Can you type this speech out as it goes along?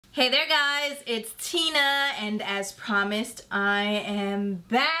Hey there guys, it's Tina, and as promised, I am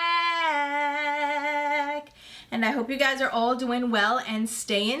back. And I hope you guys are all doing well and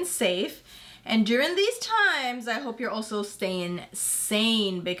staying safe. And during these times, I hope you're also staying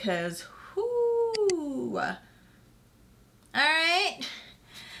sane because, whoo. Alright.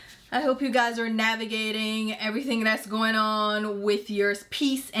 I hope you guys are navigating everything that's going on with your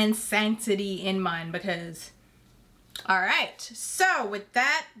peace and sanctity in mind because... Alright, so with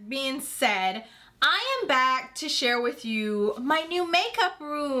that being said, I am back to share with you my new makeup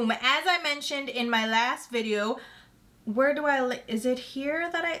room. As I mentioned in my last video, where do I link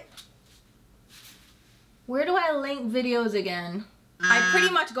videos again? I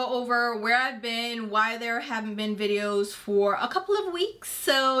pretty much go over where I've been, why there haven't been videos for a couple of weeks,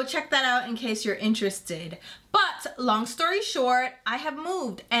 so check that out in case you're interested. But long story short, I have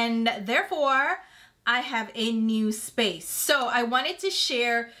moved and therefore I have a new space. So I wanted to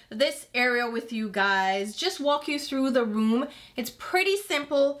share this area with you guys, just walk you through the room. It's pretty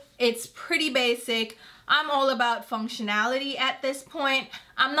simple, it's pretty basic. I'm all about functionality at this point.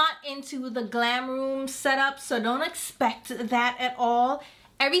 I'm not into the glam room setup, so don't expect that at all.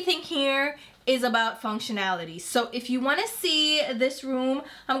 Everything here is about functionality. So if you want to see this room,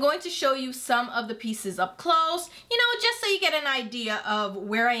 I'm going to show you some of the pieces up close, you know, just so you get an idea of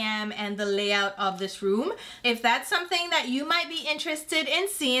where I am and the layout of this room. If that's something that you might be interested in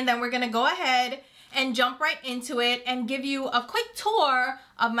seeing, then we're going to go ahead and jump right into it and give you a quick tour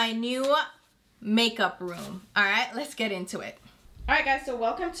of my new makeup room. All right, let's get into it. All right, guys, so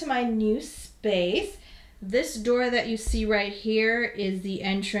welcome to my new space. This door that you see right here is the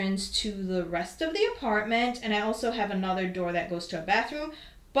entrance to the rest of the apartment, and I also have another door that goes to a bathroom,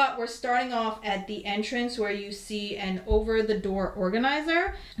 but we're starting off at the entrance where you see an over-the-door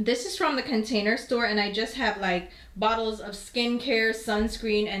organizer. This is from the Container Store, and I just have like bottles of skincare,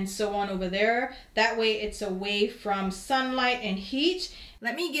 sunscreen, and so on over there. That way it's away from sunlight and heat.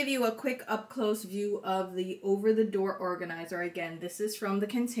 Let me give you a quick up-close view of the over-the-door organizer. Again, this is from the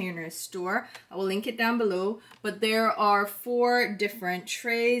Container Store. I will link it down below. But there are 4 different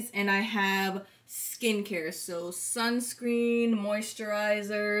trays, and I have skincare. So sunscreen,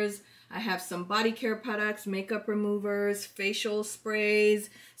 moisturizers. I have some body care products, makeup removers, facial sprays,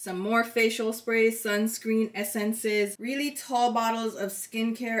 some more facial sprays, sunscreen, essences. Really tall bottles of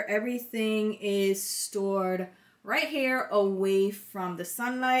skincare. Everything is stored right here away from the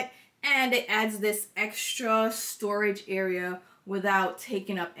sunlight, and it adds this extra storage area without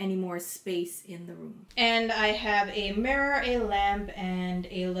taking up any more space in the room. And I have a mirror, a lamp, and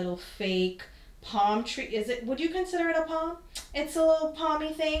a little fake palm tree. Would you consider it a palm? It's a little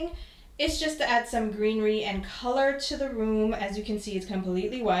palmy thing. It's just to add some greenery and color to the room. As you can see, it's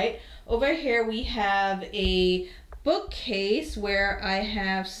completely white. Over here we have a bookcase where I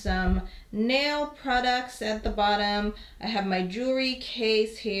have some nail products at the bottom. I have my jewelry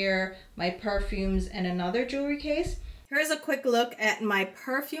case here, my perfumes, and another jewelry case. Here's a quick look at my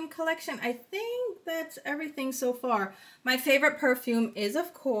perfume collection. I think that's everything so far. My favorite perfume is,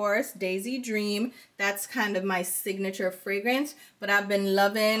 of course, Daisy Dream. That's kind of my signature fragrance, but I've been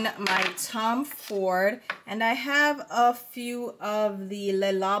loving my Tom Ford, and I have a few of the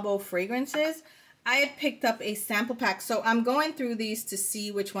Le Labo fragrances. I had picked up a sample pack, so I'm going through these to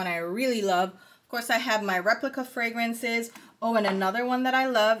see which one I really love. Of course, I have my replica fragrances. Oh, and another one that I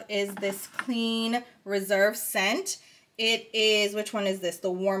love is this Clean Reserve scent. It is, which one is this? The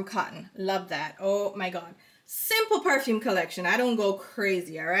Warm Cotton. Love that. Oh my God. Simple perfume collection. I don't go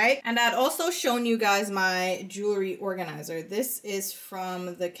crazy, all right? And I'd also shown you guys my jewelry organizer. This is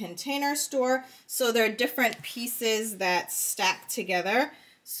from the Container Store. So there are different pieces that stack together.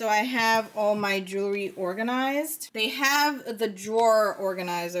 So I have all my jewelry organized. They have the drawer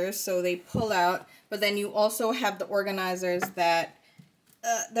organizers, so they pull out, but then you also have the organizers that,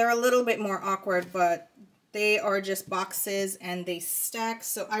 they're a little bit more awkward, but they are just boxes and they stack.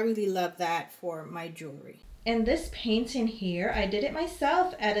 So I really love that for my jewelry. And this painting here, I did it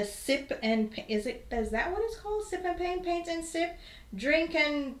myself at a sip and, is that what it's called? Sip and paint and sip, drink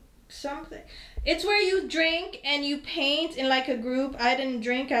and something. It's where you drink and you paint in like a group. I didn't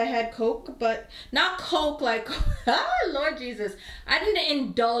drink, I had Coke, but not Coke like, oh Lord Jesus. I didn't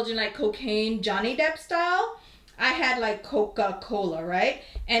indulge in like cocaine, Johnny Depp style. I had like Coca-Cola, right?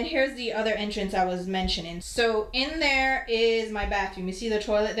 And here's the other entrance I was mentioning. So in there is my bathroom. You see the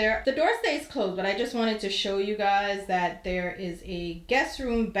toilet there? The door stays closed, but I just wanted to show you guys that there is a guest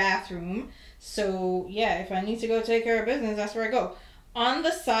room, bathroom. So yeah, if I need to go take care of business, that's where I go. On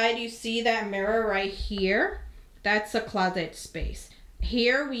the side, you see that mirror right here? That's a closet space.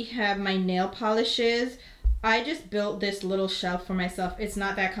 Here we have my nail polishes. I just built this little shelf for myself. It's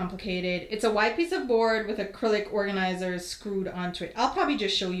not that complicated. It's a white piece of board with acrylic organizers screwed onto it. I'll probably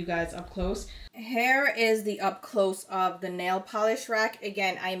just show you guys up close. Here is the up close of the nail polish rack.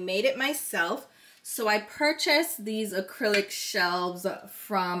 Again, I made it myself. So I purchased these acrylic shelves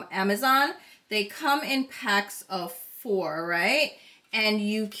from Amazon. They come in packs of 4, right? And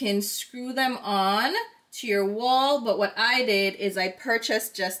you can screw them on to your wall. But what I did is I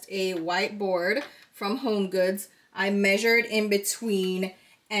purchased just a whiteboard from Home Goods. I measured in between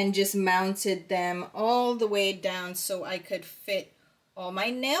and just mounted them all the way down so I could fit all my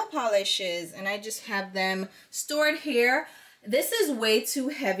nail polishes, and I just have them stored here. This is way too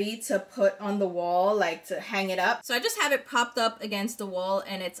heavy to put on the wall, like to hang it up. So I just have it propped up against the wall,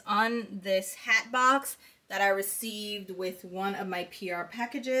 and it's on this hat box that I received with one of my PR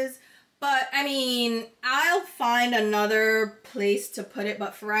packages. But I mean, I'll find another place to put it,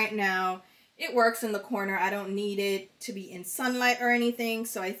 but for right now, it works in the corner. I don't need it to be in sunlight or anything,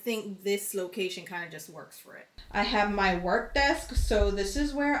 so I think this location kind of just works for it. I have my work desk, so this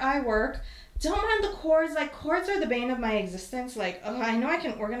is where I work. Don't mind the cords. Like, cords are the bane of my existence. Like, oh, I know I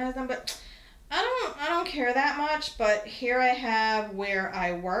can organize them, but I don't care that much. But here I have where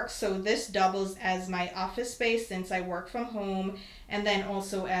I work, so this doubles as my office space since I work from home, and then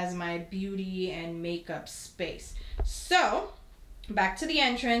also as my beauty and makeup space. So back to the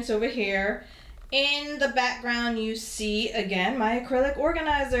entrance over here. In the background, you see, again, my acrylic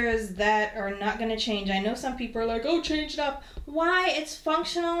organizers that are not going to change. I know some people are like, oh, change it up. Why? It's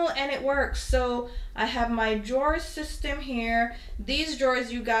functional and it works. So I have my drawer system here. These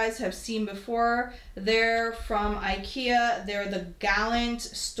drawers you guys have seen before. They're from IKEA. They're the Galant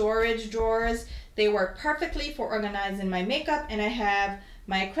storage drawers. They work perfectly for organizing my makeup. And I have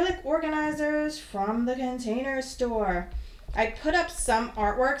my acrylic organizers from the Container Store. I put up some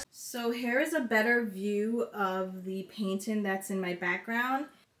artwork. So here is a better view of the painting that's in my background.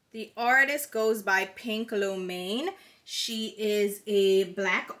 The artist goes by Pink Lomain. She is a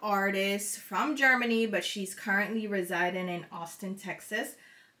black artist from Germany, but she's currently residing in Austin, Texas.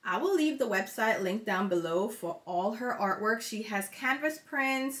 I will leave the website link down below for all her artwork. She has canvas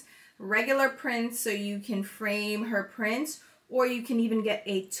prints, regular prints, so you can frame her prints, or you can even get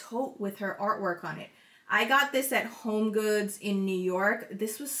a tote with her artwork on it. I got this at Home Goods in New York.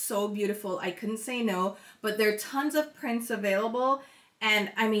 This was so beautiful. I couldn't say no, but there are tons of prints available.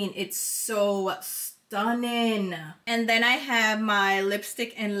 And I mean, it's so stunning. And then I have my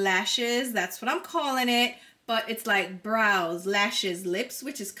lipstick and lashes. That's what I'm calling it. But it's like brows, lashes, lips,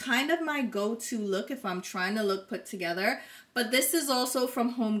 which is kind of my go-to look if I'm trying to look put together. But this is also from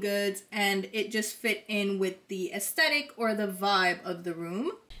Home Goods, and it just fit in with the aesthetic or the vibe of the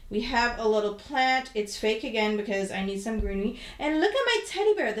room. We have a little plant. It's fake again because I need some greenery. And look at my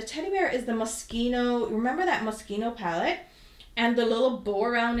teddy bear. The teddy bear is the Moschino. Remember that Moschino palette? And the little bow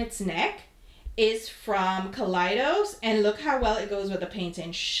around its neck is from Kaleidos. And look how well it goes with the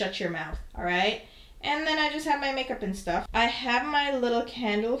painting. Shut your mouth, all right? And then I just have my makeup and stuff. I have my little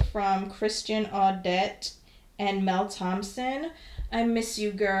candle from Christian Audette and Mel Thompson. I miss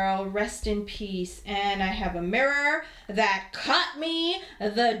you, girl. Rest in peace. And I have a mirror that cut me,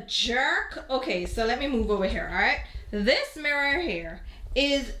 the jerk. Okay, so let me move over here, all right? This mirror here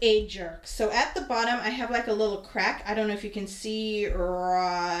is a jerk. So at the bottom, I have like a little crack. I don't know if you can see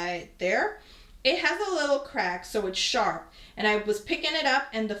right there. It has a little crack, so it's sharp. And I was picking it up,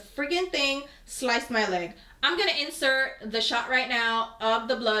 and the friggin' thing sliced my leg. I'm gonna insert the shot right now of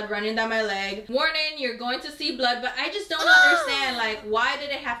the blood running down my leg. Warning, you're going to see blood, but I just don't understand, like, why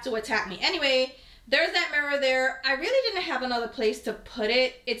did it have to attack me? Anyway, there's that mirror there. I really didn't have another place to put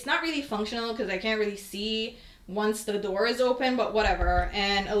it. It's not really functional because I can't really see once the door is open, but whatever.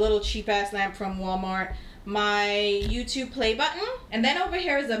 And a little cheap ass lamp from Walmart. My YouTube play button. And then over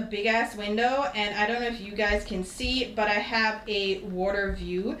here is a big ass window, and I don't know if you guys can see, but I have a water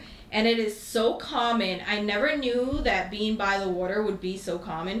view. And it is so calming. I never knew that being by the water would be so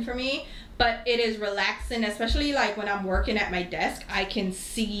calming for me, but it is relaxing, especially like when I'm working at my desk. I can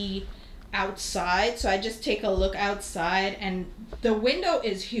see outside, so I just take a look outside, and the window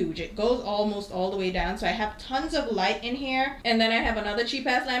is huge. It goes almost all the way down, so I have tons of light in here. And then I have another cheap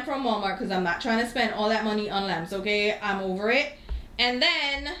ass lamp from Walmart because I'm not trying to spend all that money on lamps, okay? I'm over it. And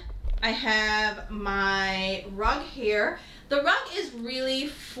then I have my rug here. The rug is really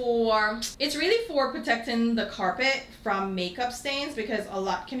for, it's really for protecting the carpet from makeup stains, because a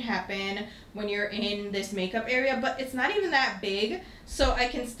lot can happen when you're in this makeup area, but it's not even that big, so I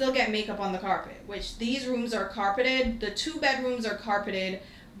can still get makeup on the carpet, which these rooms are carpeted. The 2 bedrooms are carpeted,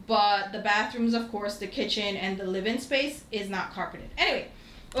 but the bathrooms, of course, the kitchen and the living space is not carpeted. Anyway,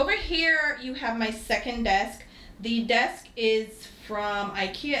 Over here, you have my second desk. The desk is from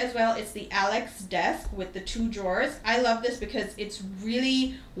IKEA as well. It's the Alex desk with the 2 drawers. I love this because it's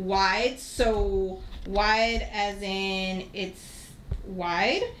really wide. So wide as in it's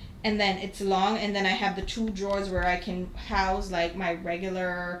wide, and then it's long, and then I have the 2 drawers where I can house like my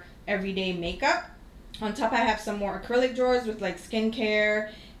regular everyday makeup. On top I have some more acrylic drawers with like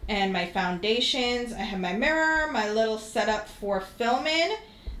skincare and my foundations. I have my mirror, my little setup for filming.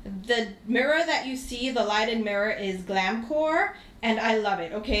 The mirror that you see, the lighted mirror, is Glamcore, and I love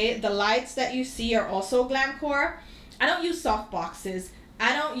it, okay? The lights that you see are also Glamcore. I don't use soft boxes.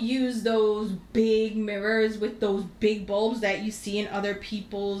 I don't use those big mirrors with those big bulbs that you see in other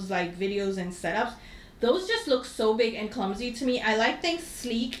people's like videos and setups. Those just look so big and clumsy to me. I like things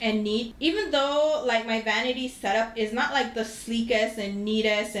sleek and neat. Even though like my vanity setup is not like the sleekest and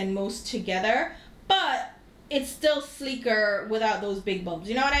neatest and most together, but it's still sleeker without those big bulbs.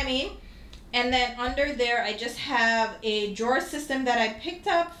 You know what I mean? And then under there, I just have a drawer system that I picked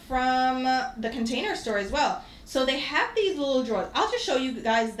up from the Container Store as well. So they have these little drawers. I'll just show you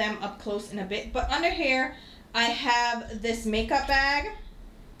guys them up close in a bit. But under here, I have this makeup bag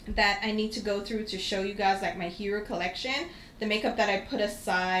that I need to go through to show you guys like my hero collection. The makeup that I put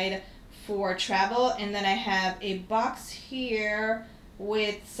aside for travel. And then I have a box here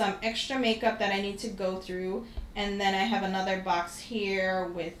with some extra makeup that I need to go through, and then I have another box here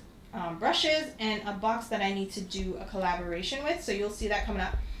with brushes, and a box that I need to do a collaboration with, so you'll see that coming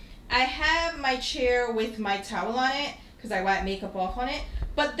up. I have my chair with my towel on it because I wipe makeup off on it,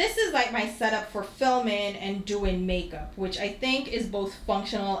 but this is like my setup for filming and doing makeup, which I think is both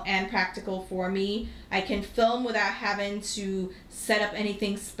functional and practical for me. I can film without having to set up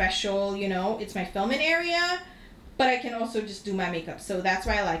anything special, you know, it's my filming area, but I can also just do my makeup, so that's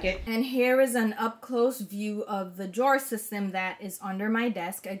why I like it. And here is an up-close view of the drawer system that is under my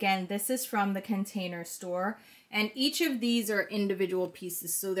desk. Again, this is from the Container Store, and each of these are individual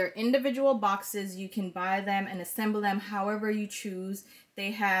pieces. So they're individual boxes. You can buy them and assemble them however you choose.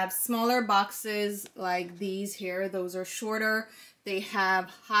 They have smaller boxes like these here. Those are shorter. They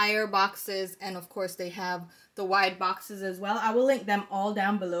have higher boxes, and of course they have the wide boxes as well. I will link them all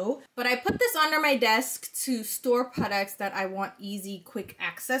down below. But I put this under my desk to store products that I want easy, quick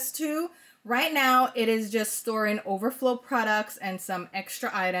access to. Right now, it is just storing overflow products and some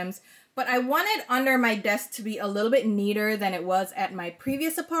extra items. But I wanted under my desk to be a little bit neater than it was at my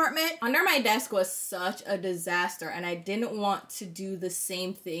previous apartment. Under my desk was such a disaster, and I didn't want to do the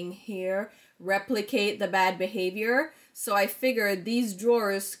same thing here, replicate the bad behavior. So I figured these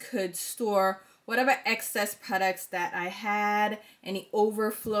drawers could store whatever excess products that I had, any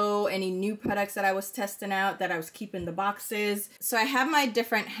overflow, any new products that I was testing out that I was keeping the boxes. So I have my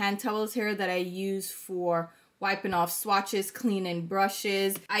different hand towels here that I use for wiping off swatches, cleaning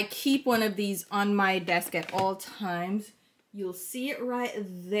brushes. I keep one of these on my desk at all times. You'll see it right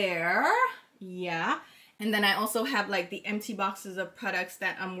there. Yeah. And then I also have like the empty boxes of products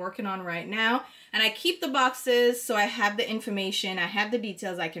that I'm working on right now. And I keep the boxes so I have the information, I have the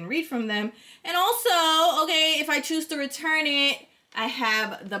details, I can read from them. And also, okay, if I choose to return it, I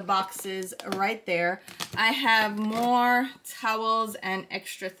have the boxes right there. I have more towels and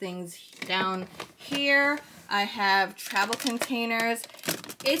extra things down here. I have travel containers.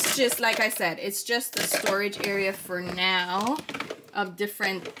 It's just, like I said, it's just a storage area for now of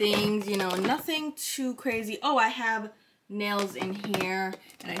different things, you know, nothing too crazy. Oh, I have nails in here,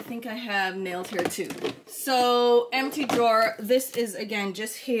 and I think I have nails here too. So empty drawer. This is again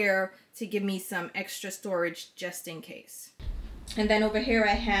just here to give me some extra storage just in case. And then over here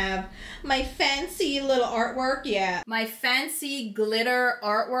I have my fancy little artwork. Yeah, my fancy glitter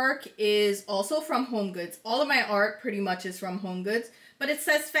artwork is also from Home Goods. All of my art pretty much is from Home Goods, but it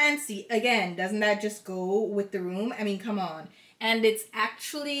says fancy. Again, doesn't that just go with the room? I mean, come on. And it's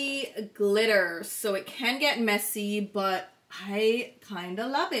actually glitter, so it can get messy, but I kind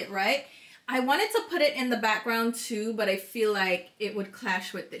of love it, right? I wanted to put it in the background too, but I feel like it would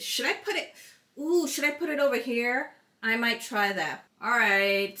clash with this. Should I put it, ooh, should I put it over here? I might try that. All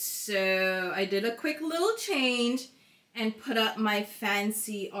right, so I did a quick little change and put up my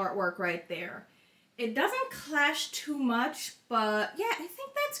fancy artwork right there. It doesn't clash too much, but yeah, I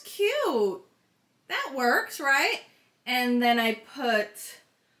think that's cute. That works, right? And then I put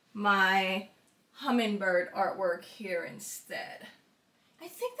my hummingbird artwork here instead. I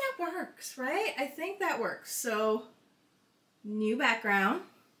think that works, right? I think that works. So, new background,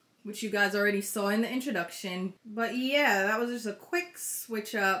 which you guys already saw in the introduction. But yeah, that was just a quick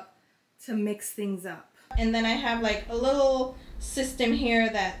switch up to mix things up. And then I have like a little system here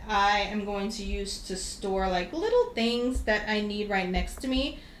that I am going to use to store like little things that I need right next to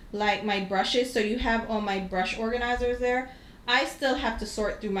me, like my brushes. So you have all my brush organizers there. I still have to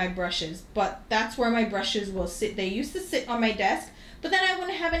sort through my brushes, but that's where my brushes will sit. They used to sit on my desk, but then I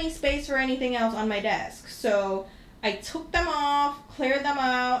wouldn't have any space for anything else on my desk. So I took them off, cleared them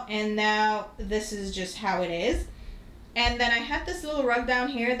out, and now this is just how it is. And then I have this little rug down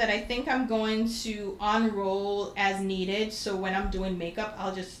here that I think I'm going to unroll as needed. So when I'm doing makeup,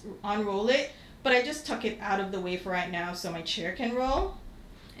 I'll just unroll it. But I just tuck it out of the way for right now so my chair can roll.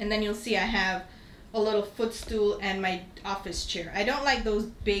 And then you'll see I have a little footstool and my office chair. I don't like those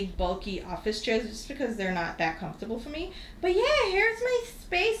big bulky office chairs just because they're not that comfortable for me. But yeah, here's my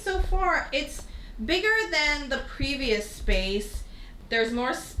space so far. It's bigger than the previous space. There's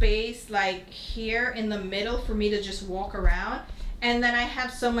more space like here in the middle for me to just walk around. And then I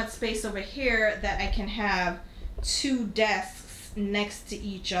have so much space over here that I can have 2 desks next to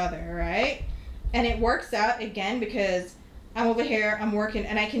each other, right? And it works out again because I'm over here, I'm working,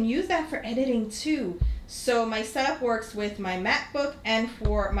 and I can use that for editing too. So my setup works with my MacBook and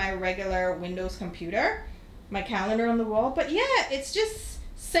for my regular Windows computer, my calendar on the wall. But yeah, it's just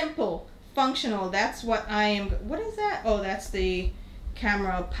simple, functional. That's what I am. What is that? Oh, that's the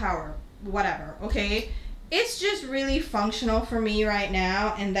camera power, whatever. Okay, it's just really functional for me right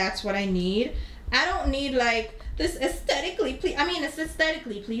now, and that's what I need. I don't need like this aesthetically I mean, it's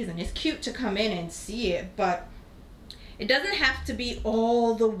aesthetically pleasing, it's cute to come in and see it, but it doesn't have to be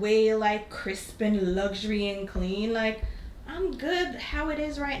all the way like crisp and luxury and clean. Like, I'm good how it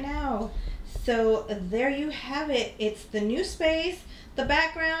is right now. So there you have it. It's the new space. The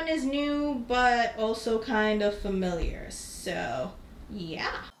background is new, but also kind of familiar. So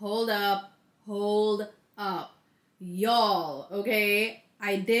yeah. Hold up, y'all, okay?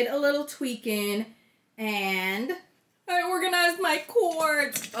 I did a little tweaking and I organized my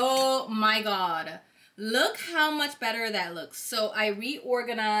cords. Oh my God. Look how much better that looks. So I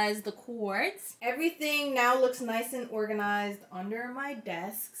reorganized the cords. Everything now looks nice and organized under my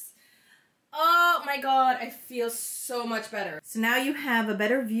desks. Oh my God, I feel so much better. So now you have a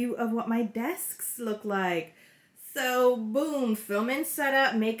better view of what my desks look like. So boom, filming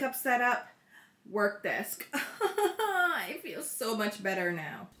setup, makeup setup, work desk. I feel so much better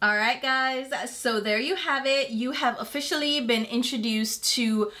now. All right, guys, so there you have it. You have officially been introduced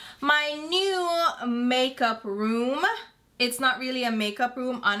to my new makeup room. It's not really a makeup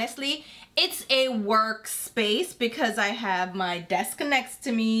room, honestly. It's a workspace because I have my desk next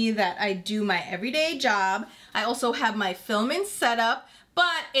to me that I do my everyday job. I also have my filming setup,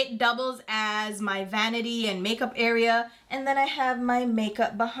 but it doubles as my vanity and makeup area, and then I have my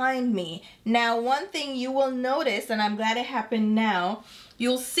makeup behind me. Now, one thing you will notice, and I'm glad it happened now,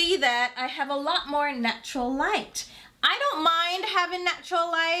 you'll see that I have a lot more natural light. I don't mind having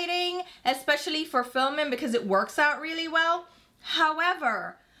natural lighting, especially for filming, because it works out really well.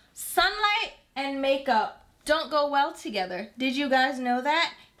 However, sunlight and makeup don't go well together. Did you guys know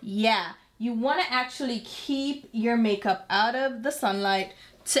that? Yeah. You want to actually keep your makeup out of the sunlight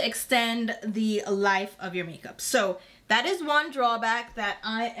to extend the life of your makeup. So that is one drawback that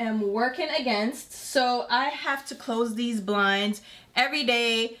I am working against. So I have to close these blinds every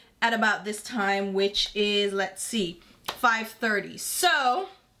day at about this time, which is, let's see, 5:30. So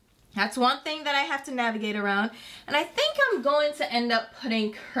that's one thing that I have to navigate around. And I think I'm going to end up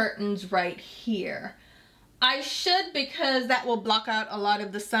putting curtains right here. I should, because that will block out a lot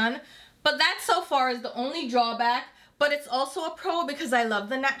of the sun. But that so far is the only drawback, but it's also a pro because I love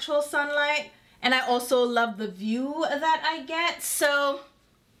the natural sunlight and I also love the view that I get. So,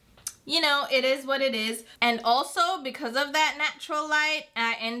 you know, it is what it is. And also because of that natural light,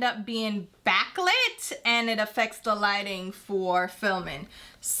 I end up being backlit and it affects the lighting for filming.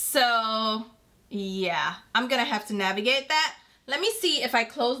 So yeah, I'm gonna have to navigate that. Let me see if I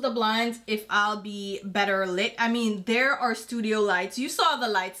close the blinds, if I'll be better lit. I mean, there are studio lights. You saw the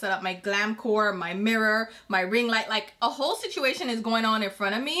light set up, my glam core, my mirror, my ring light, like a whole situation is going on in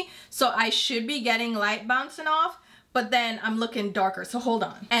front of me. So I should be getting light bouncing off, but then I'm looking darker. So hold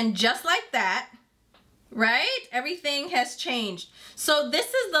on. And just like that, right? Everything has changed. So this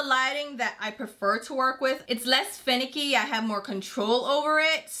is the lighting that I prefer to work with. It's less finicky. I have more control over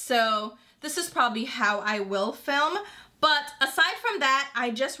it. So this is probably how I will film. But aside from that,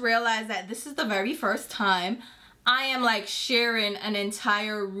 I just realized that this is the very first time I am like sharing an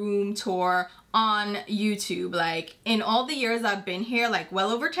entire room tour on YouTube. Like in all the years I've been here, like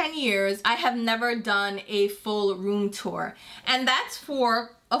well over 10 years, I have never done a full room tour. And that's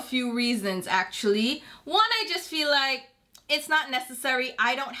for a few reasons actually. One, I just feel like it's not necessary.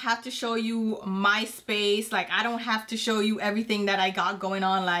 I don't have to show you my space. Like, I don't have to show you everything that I got going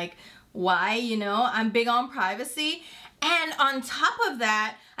on. Like, why? You know, I'm big on privacy. And on top of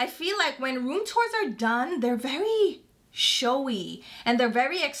that, I feel like when room tours are done, they're very showy and they're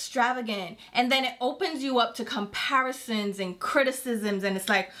very extravagant, and then it opens you up to comparisons and criticisms, and it's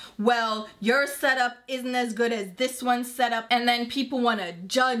like, well, your setup isn't as good as this one's setup, and then people want to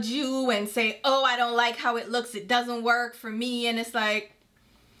judge you and say, oh, I don't like how it looks, it doesn't work for me. And it's like,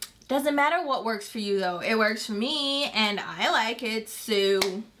 doesn't matter what works for you though, it works for me and I like it, so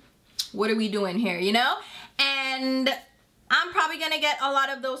what are we doing here, you know? And I'm probably gonna get a lot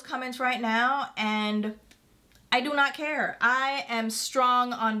of those comments right now, and I do not care. I am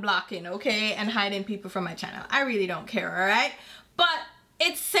strong on blocking, okay, and hiding people from my channel. I really don't care, all right? But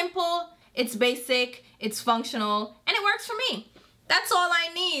it's simple, it's basic, it's functional, and it works for me. That's all I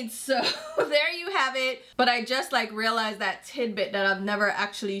need, so there you have it. But I just like realized that tidbit that I've never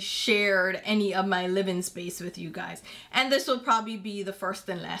actually shared any of my living space with you guys. And this will probably be the first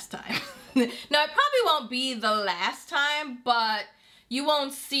and last time. Now, it probably won't be the last time, but you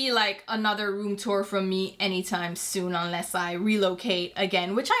won't see like another room tour from me anytime soon unless I relocate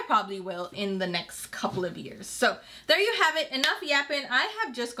again, which I probably will in the next couple of years. So there you have it. Enough yapping. I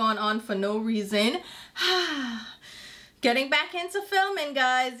have just gone on for no reason. Getting back into filming,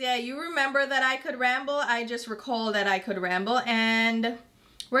 guys. Yeah, you remember that I could ramble. I just recall that I could ramble, and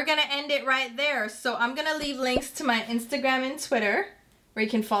we're gonna end it right there. So I'm gonna leave links to my Instagram and Twitter where you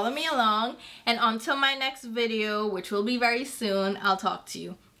can follow me along. And until my next video, which will be very soon, I'll talk to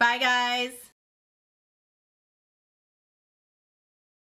you. Bye, guys.